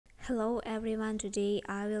Hello everyone, today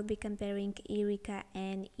I will be comparing EUREKA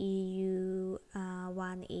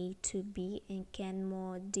NEU182B and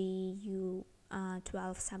Kenmore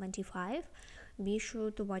DU1275. Be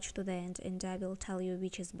sure to watch to the end and I will tell you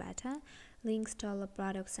which is better. Links to all the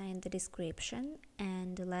products are in the description,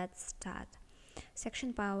 and let's start.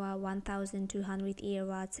 Section power 1200 air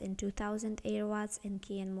watts and 2000 air watts, and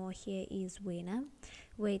Kenmore here is winner.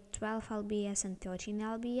 Weight 12 lbs and 13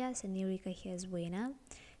 lbs, and EUREKA here is winner.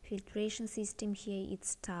 Filtration system here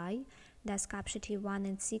it's tie. Dust capacity 1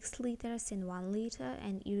 and 6 liters and 1 liter,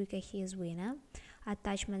 and EUREKA here is winner.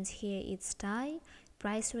 Attachments here it's tie.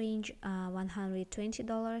 Price range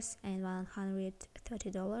 $120 and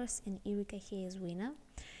 $130, and EUREKA here is winner.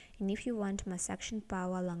 And if you want more suction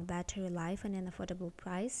power, long battery life, and an affordable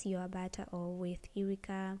price, you are better off with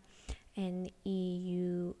EUREKA and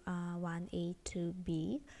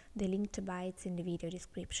EU182B. The link to buy it's in the video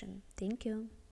description. Thank you.